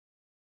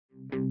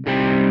Thanks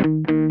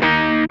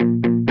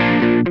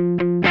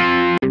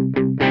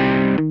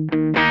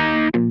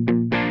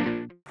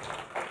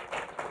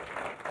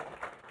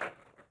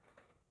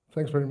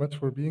very much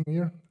for being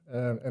here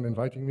and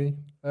inviting me.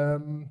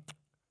 When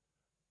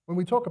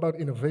we talk about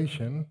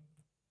innovation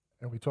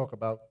and we talk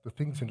about the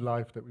things in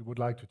life that we would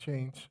like to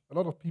change, a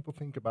lot of people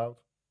think about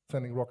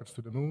sending rockets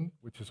to the moon,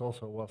 which is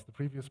also was the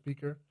previous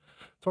speaker,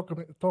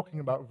 talking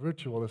about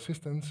virtual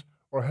assistants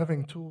or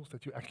having tools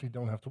that you actually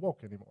don't have to walk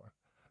anymore.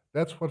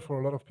 That's what for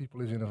a lot of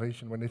people is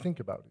innovation when they think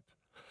about it.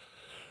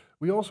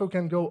 We also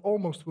can go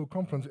almost to a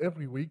conference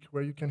every week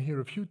where you can hear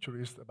a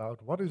futurist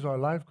about what is our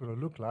life going to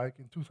look like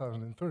in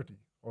 2030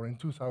 or in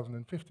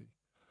 2050.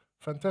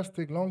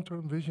 Fantastic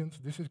long-term visions,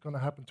 this is going to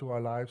happen to our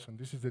lives and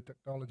this is the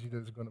technology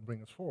that is going to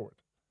bring us forward.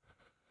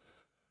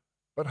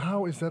 But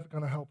how is that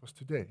going to help us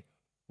today?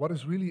 What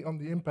is really on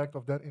the impact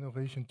of that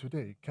innovation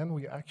today? Can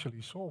we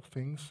actually solve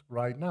things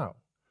right now?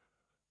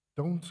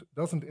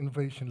 Doesn't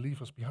innovation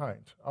leave us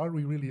behind? Are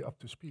we really up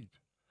to speed?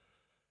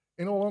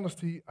 In all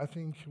honesty, I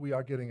think we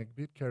are getting a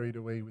bit carried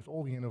away with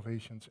all the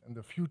innovations and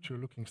the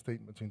future-looking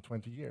statements in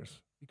 20 years,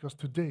 because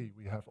today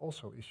we have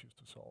also issues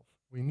to solve.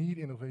 We need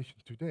innovation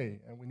today,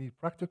 and we need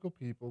practical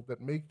people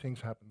that make things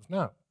happen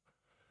now.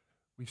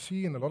 We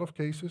see in a lot of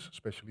cases,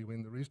 especially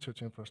in the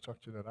research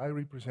infrastructure that I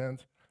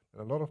represent,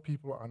 that a lot of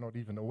people are not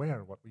even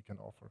aware what we can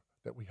offer,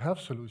 that we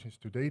have solutions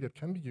today that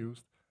can be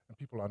used, and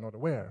people are not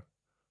aware.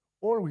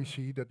 Or we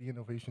see that the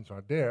innovations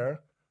are there,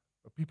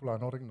 but people are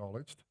not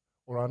acknowledged,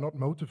 or are not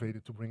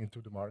motivated to bring it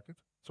to the market,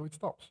 so it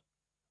stops,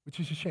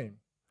 which is a shame.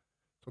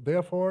 So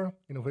therefore,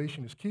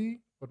 innovation is key,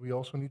 but we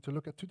also need to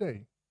look at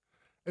today.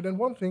 And then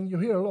one thing you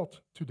hear a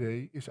lot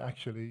today is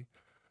actually,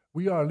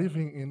 we are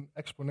living in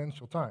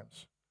exponential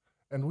times.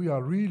 And we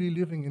are really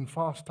living in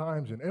fast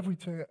times, and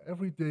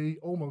every day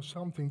almost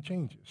something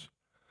changes.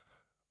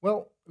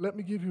 Well, let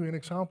me give you an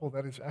example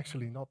that is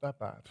actually not that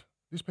bad.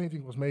 This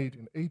painting was made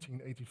in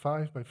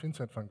 1885 by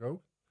Vincent van Gogh,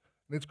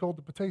 and it's called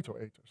The Potato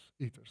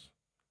Eaters.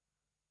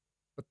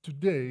 But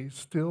today,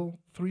 still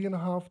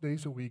 3.5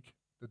 days a week,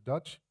 the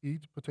Dutch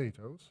eat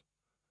potatoes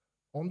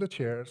on the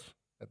chairs,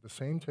 at the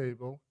same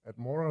table, at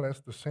more or less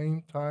the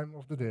same time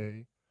of the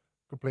day,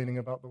 complaining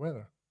about the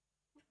weather.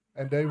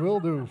 And they will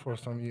do for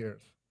some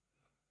years.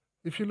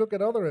 If you look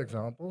at other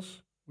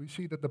examples, we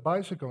see that the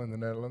bicycle in the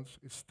Netherlands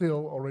is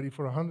still, already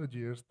for 100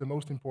 years, the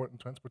most important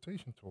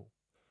transportation tool.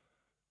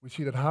 We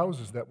see that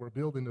houses that were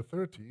built in the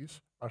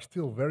 30s are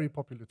still very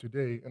popular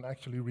today and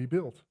actually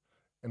rebuilt.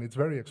 And it's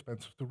very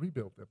expensive to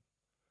rebuild them.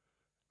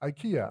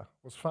 IKEA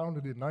was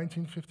founded in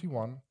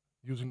 1951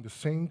 using the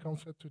same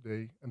concept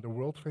today, and the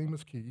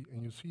world-famous key,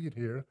 and you see it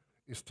here,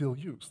 is still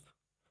used.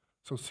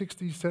 So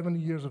 60, 70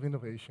 years of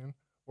innovation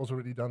was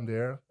already done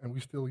there, and we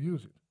still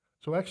use it.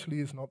 So actually,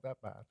 it's not that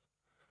bad.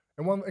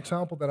 And one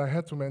example that I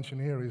had to mention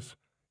here is,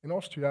 in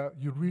Austria,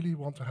 you really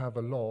want to have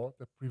a law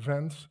that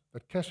prevents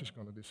that cash is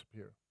going to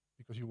disappear,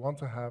 because you want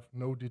to have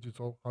no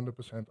digital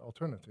 100%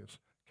 alternatives.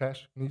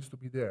 Cash needs to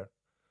be there.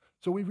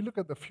 So if we look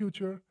at the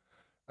future,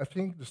 I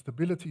think the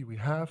stability we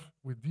have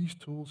with these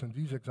tools and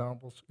these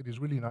examples, it is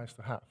really nice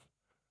to have.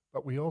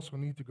 But we also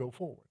need to go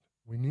forward.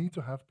 We need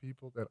to have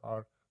people that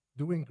are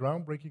doing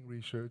groundbreaking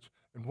research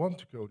and want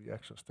to go the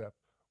extra step,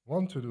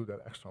 want to do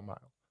that extra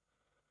mile.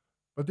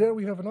 But there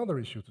we have another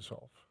issue to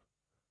solve.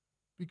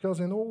 Because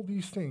in all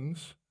these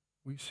things,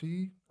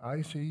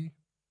 I see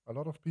a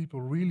lot of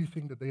people really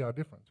think that they are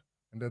different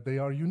and that they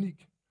are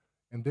unique.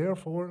 And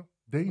therefore,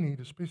 they need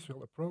a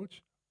special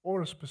approach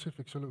or a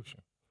specific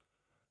solution.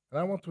 And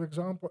I want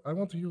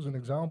to use an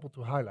example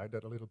to highlight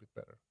that a little bit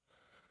better.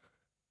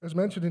 As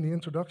mentioned in the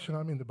introduction,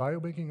 I'm in the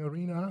biobanking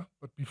arena,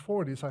 but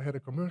before this I had a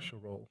commercial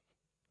role.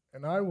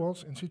 And I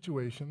was in a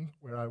situation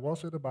where I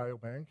was at a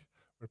biobank,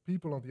 where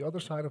people on the other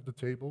side of the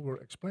table were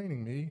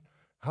explaining me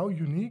how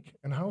unique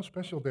and how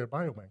special their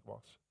biobank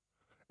was.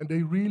 And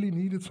they really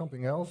needed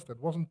something else that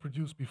wasn't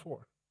produced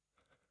before.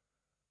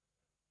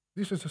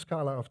 This is a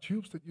scala of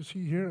tubes that you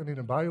see here, and in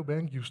a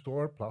biobank you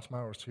store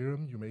plasma or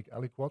serum, you make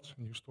aliquots,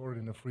 and you store it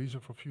in a freezer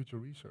for future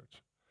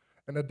research.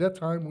 And at that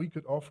time we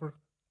could offer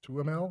 2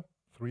 ml,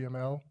 3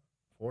 ml,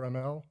 4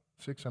 ml,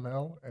 6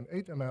 ml, and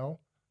 8 ml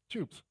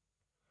tubes.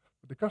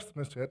 But the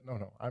customer said,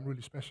 no, I'm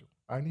really special.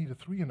 I need a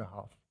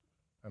 3.5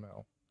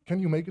 ml. Can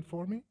you make it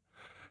for me?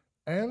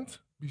 And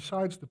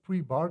besides the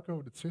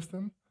pre-barcoded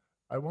system,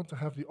 I want to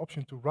have the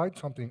option to write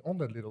something on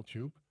that little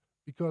tube,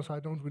 because I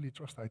don't really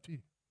trust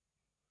IT.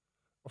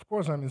 Of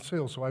course, I'm in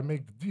sales, so I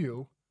make the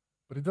deal,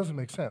 but it doesn't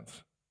make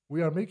sense.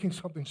 We are making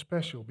something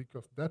special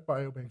because that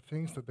biobank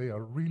thinks that they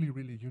are really,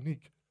 really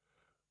unique.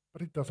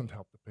 But it doesn't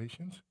help the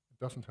patients, it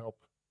doesn't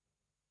help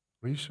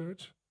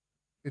research.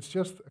 It's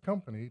just a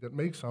company that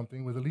makes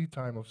something with a lead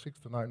time of 6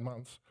 to 9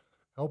 months,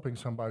 helping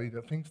somebody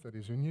that thinks that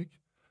is unique.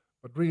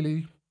 But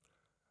really,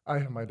 I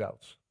have my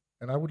doubts.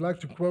 And I would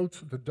like to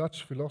quote the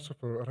Dutch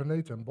philosopher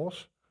René ten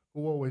Bos,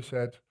 who always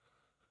said,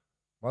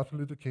 Martin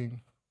Luther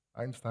King,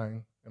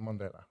 Einstein, and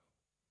Mandela.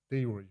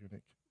 They were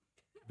unique.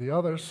 The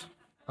others,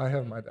 I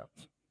have my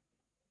doubts.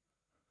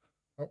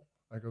 Oh,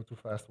 I go too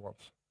fast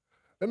once.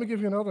 Let me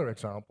give you another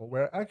example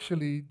where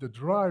actually the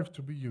drive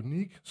to be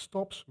unique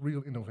stops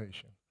real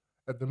innovation.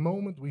 At the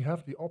moment, we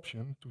have the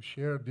option to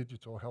share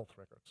digital health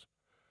records.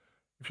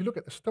 If you look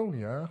at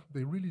Estonia,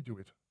 they really do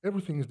it.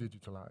 Everything is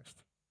digitalized.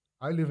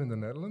 I live in the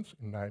Netherlands,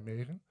 in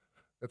Nijmegen.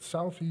 That's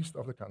southeast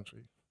of the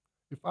country.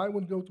 If I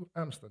would go to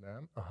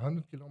Amsterdam,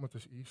 100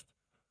 kilometers east,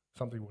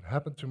 something would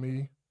happen to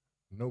me.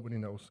 Nobody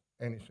knows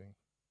anything.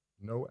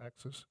 No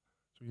access.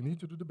 So you need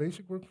to do the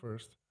basic work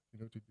first. You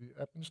need to do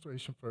the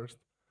administration first.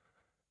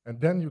 And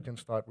then you can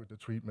start with the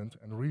treatment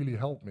and really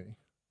help me.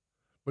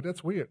 But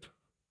that's weird.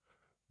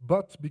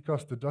 But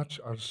because the Dutch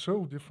are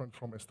so different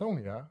from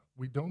Estonia,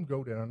 we don't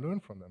go there and learn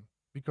from them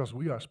because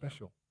we are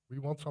special. We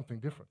want something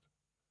different.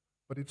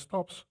 But it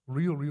stops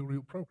real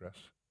progress.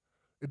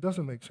 It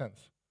doesn't make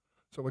sense.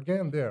 So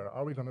again there,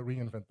 are we going to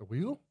reinvent the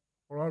wheel?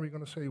 Or are we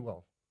going to say,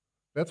 well,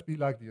 let's be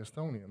like the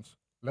Estonians.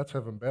 Let's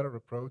have a better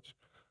approach,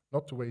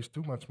 not to waste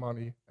too much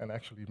money and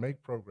actually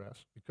make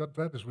progress, because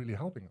that is really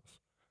helping us.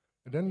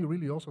 And then you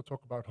really also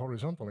talk about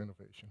horizontal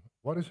innovation.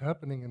 What is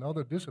happening in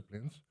other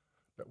disciplines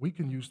that we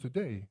can use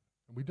today?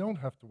 And we don't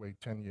have to wait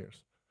 10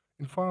 years.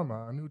 In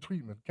pharma, a new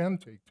treatment can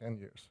take 10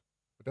 years,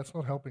 but that's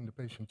not helping the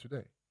patient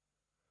today.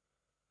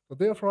 So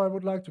therefore, I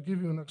would like to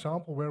give you an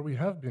example where we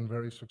have been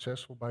very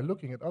successful by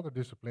looking at other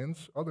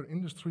disciplines, other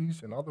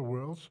industries, and other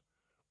worlds,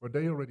 where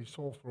they already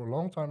solved for a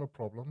long time a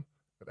problem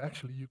that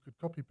actually you could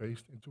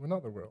copy-paste into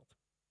another world.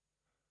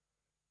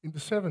 In the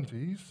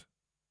 70s,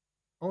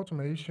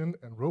 automation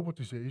and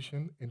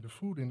robotization in the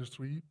food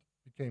industry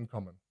became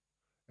common.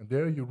 And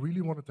there you really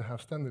wanted to have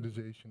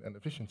standardization and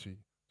efficiency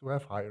to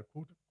have higher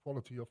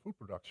quality of food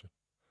production.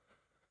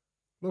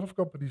 A lot of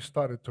companies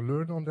started to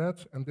learn on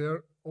that, and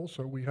there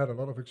also we had a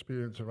lot of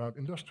experience around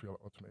industrial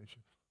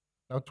automation.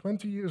 Now,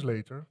 20 years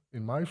later,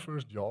 in my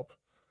first job,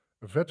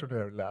 a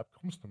veterinary lab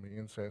comes to me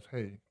and says,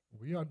 hey,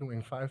 we are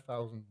doing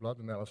 5,000 blood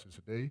analysis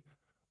a day.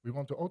 We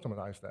want to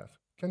automatize that.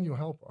 Can you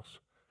help us?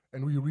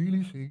 And we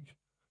really think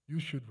you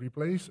should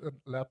replace a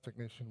lab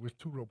technician with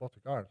 2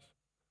 robotic arms.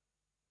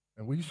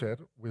 And we said,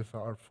 with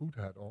our food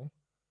hat on,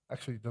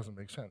 actually it doesn't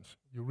make sense.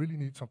 You really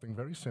need something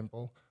very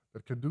simple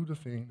that can do the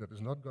thing, that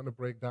is not going to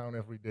break down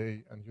every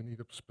day, and you need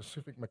a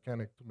specific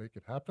mechanic to make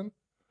it happen.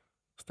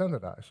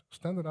 Standardize.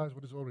 Standardize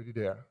what is already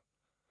there.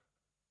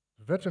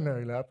 The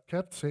veterinary lab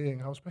kept saying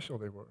how special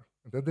they were,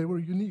 and that they were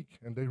unique,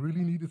 and they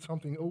really needed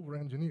something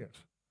over-engineered.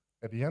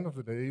 At the end of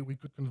the day, we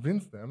could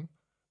convince them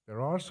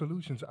there are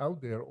solutions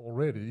out there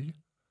already.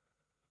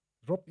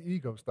 Drop the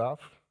ego stuff,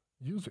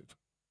 use it.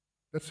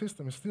 That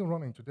system is still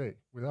running today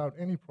without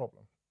any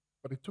problem.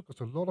 But it took us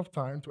a lot of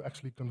time to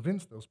actually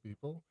convince those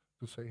people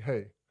to say,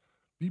 hey,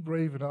 be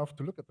brave enough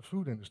to look at the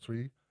food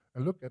industry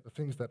and look at the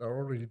things that are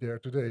already there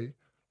today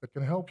that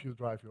can help you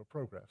drive your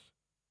progress.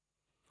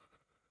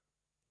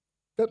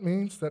 That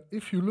means that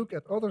if you look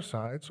at other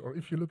sides or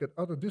if you look at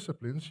other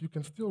disciplines, you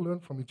can still learn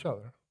from each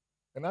other.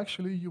 And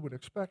actually, you would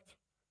expect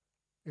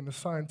in the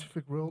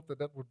scientific world that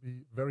that would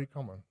be very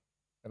common.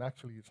 And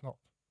actually, it's not.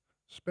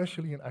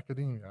 Especially in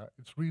academia,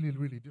 it's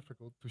really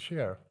difficult to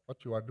share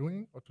what you are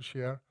doing or to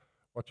share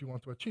what you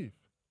want to achieve.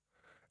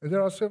 And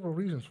there are several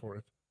reasons for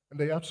it, and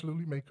they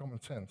absolutely make common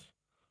sense.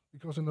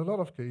 Because in a lot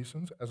of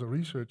cases, as a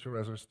researcher,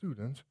 as a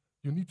student,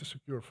 you need to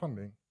secure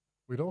funding,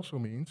 which also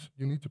means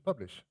you need to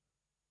publish.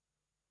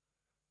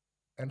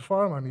 And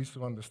pharma needs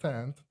to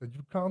understand that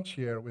you can't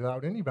share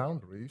without any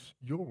boundaries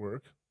your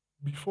work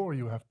before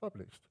you have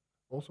published.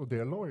 Also,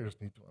 their lawyers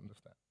need to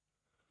understand.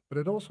 But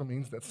it also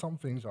means that some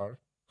things are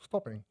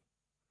stopping,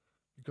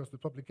 because the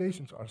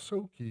publications are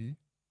so key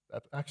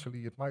that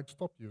actually it might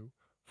stop you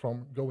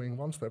from going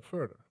one step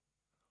further.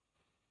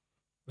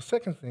 The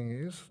second thing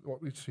is,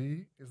 what we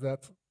see is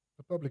that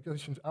the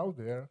publications out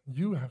there,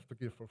 you have to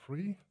give for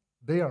free.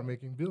 They are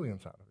making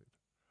billions out of it.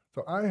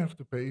 So I have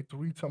to pay to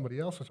read somebody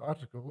else's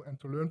article and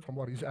to learn from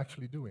what he's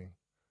actually doing.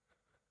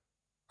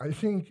 I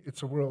think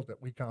it's a world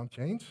that we can't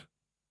change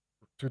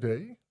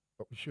today,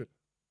 but we should,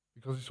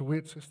 because it's a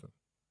weird system.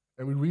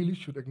 And we really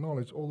should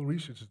acknowledge all the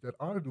researchers that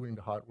are doing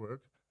the hard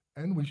work,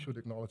 and we should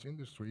acknowledge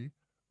industry,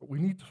 but we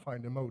need to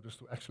find the motors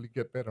to actually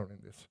get better in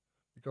this,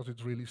 because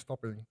it's really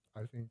stopping,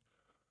 I think,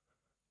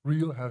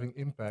 real having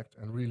impact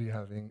and really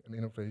having an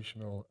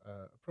innovational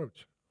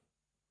approach.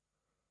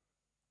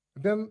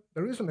 And then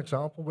there is an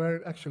example where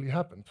it actually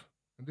happened.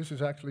 And this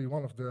is actually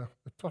one of the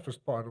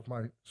toughest part of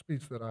my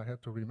speech that I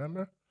had to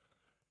remember.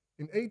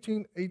 In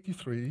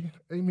 1883,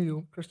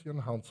 Emil Christian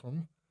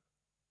Hansen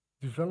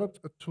developed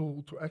a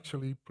tool to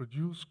actually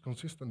produce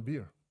consistent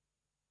beer.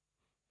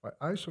 By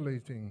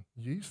isolating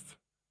yeast,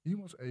 he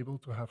was able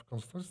to have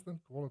consistent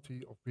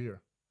quality of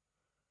beer.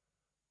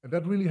 And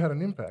that really had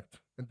an impact,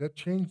 and that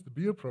changed the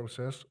beer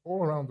process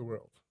all around the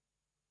world.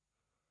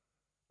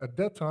 At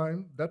that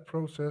time, that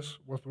process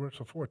was worth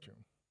a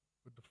fortune.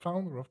 But the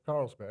founder of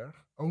Carlsberg,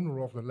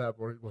 owner of the lab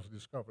where it was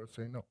discovered,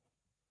 said, no,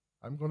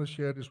 I'm going to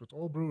share this with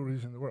all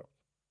breweries in the world.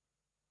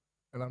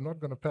 And I'm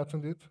not going to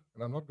patent it,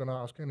 and I'm not going to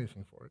ask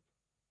anything for it.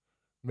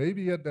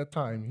 Maybe at that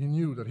time, he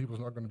knew that he was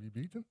not going to be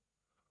beaten,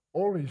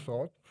 or he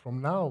thought,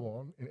 from now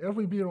on, in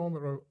every beer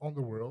on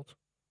the world,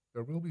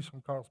 there will be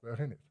some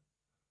Carlsberg in it.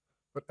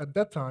 But at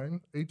that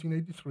time,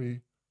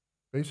 1883,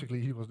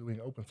 basically he was doing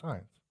open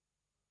science.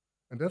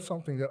 And that's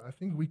something that I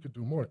think we could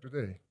do more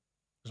today.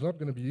 It's not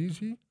going to be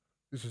easy.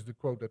 This is the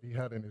quote that he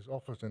had in his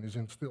office and is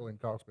still in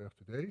Carlsberg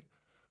today.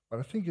 But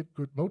I think it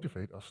could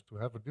motivate us to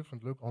have a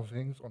different look on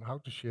things, on how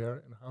to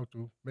share and how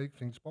to make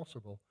things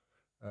possible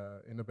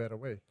in a better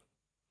way.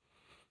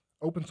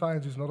 Open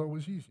science is not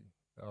always easy.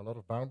 There are a lot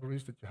of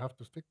boundaries that you have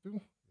to stick to.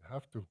 You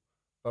have to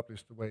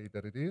publish the way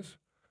that it is,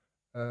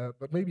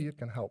 but maybe it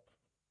can help.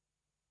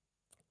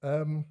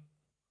 Then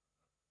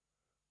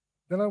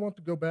I want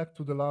to go back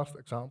to the last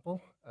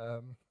example.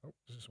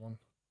 This is one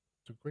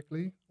too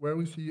quickly, where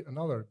we see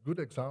another good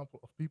example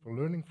of people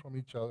learning from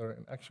each other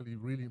and actually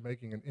really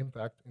making an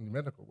impact in the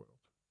medical world.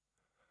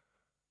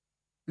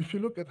 If you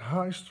look at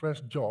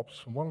high-stress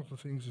jobs, one of the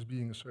things is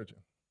being a surgeon.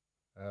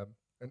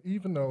 And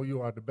even though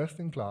you are the best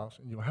in class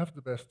and you have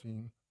the best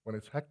team, when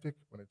it's hectic,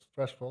 when it's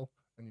stressful,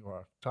 and you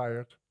are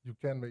tired, you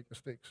can make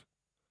mistakes.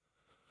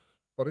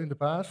 But in the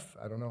past,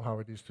 I don't know how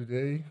it is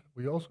today,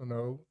 we also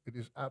know it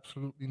is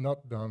absolutely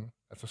not done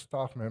as a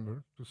staff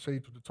member to say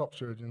to the top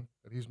surgeon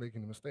that he's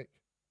making a mistake.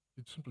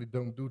 You simply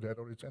don't do that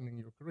or it's ending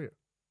your career.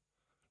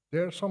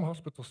 There are some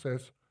hospitals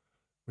says,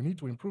 we need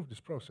to improve this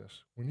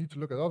process. We need to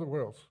look at other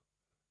worlds.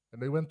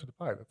 And they went to the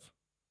pilots.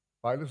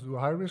 Pilots do a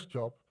high-risk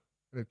job,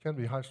 and it can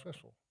be high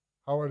stressful.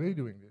 How are they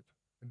doing it?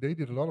 And they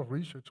did a lot of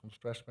research on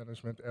stress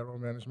management, error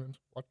management.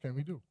 What can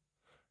we do?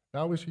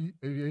 Now we see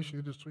aviation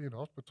industry and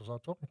hospitals are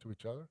talking to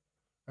each other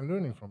and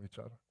learning from each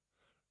other.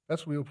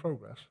 That's real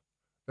progress.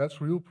 That's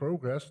real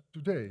progress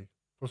today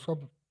for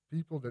some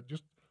people that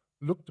just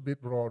looked a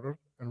bit broader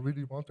and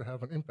really want to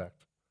have an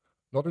impact.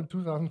 Not in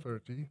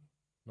 2030,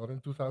 not in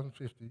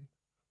 2050,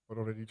 but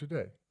already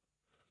today.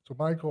 So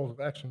my call of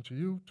action to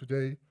you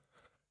today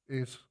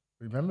is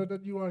remember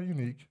that you are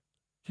unique,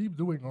 keep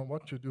doing on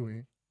what you're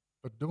doing,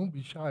 but don't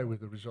be shy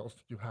with the results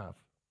that you have.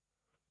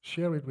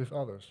 Share it with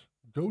others,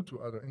 go to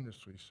other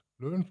industries,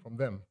 learn from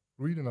them,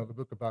 read another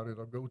book about it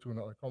or go to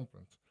another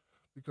conference.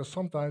 Because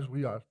sometimes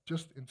we are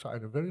just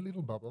inside a very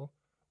little bubble,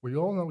 we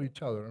all know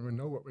each other and we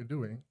know what we're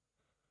doing.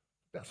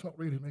 That's not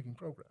really making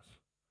progress.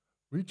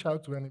 Reach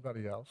out to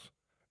anybody else.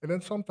 And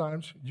then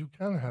sometimes you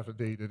can have a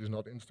day that is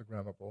not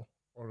Instagrammable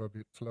or a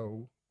bit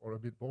slow or a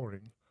bit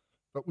boring.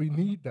 But we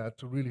need that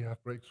to really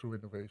have breakthrough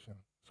innovation.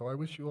 So I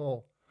wish you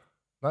all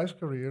nice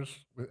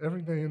careers with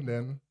every day and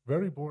then,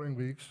 very boring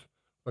weeks,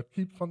 but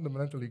keep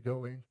fundamentally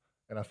going.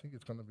 And I think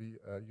it's going to be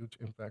a huge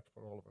impact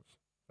for all of us.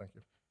 Thank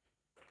you.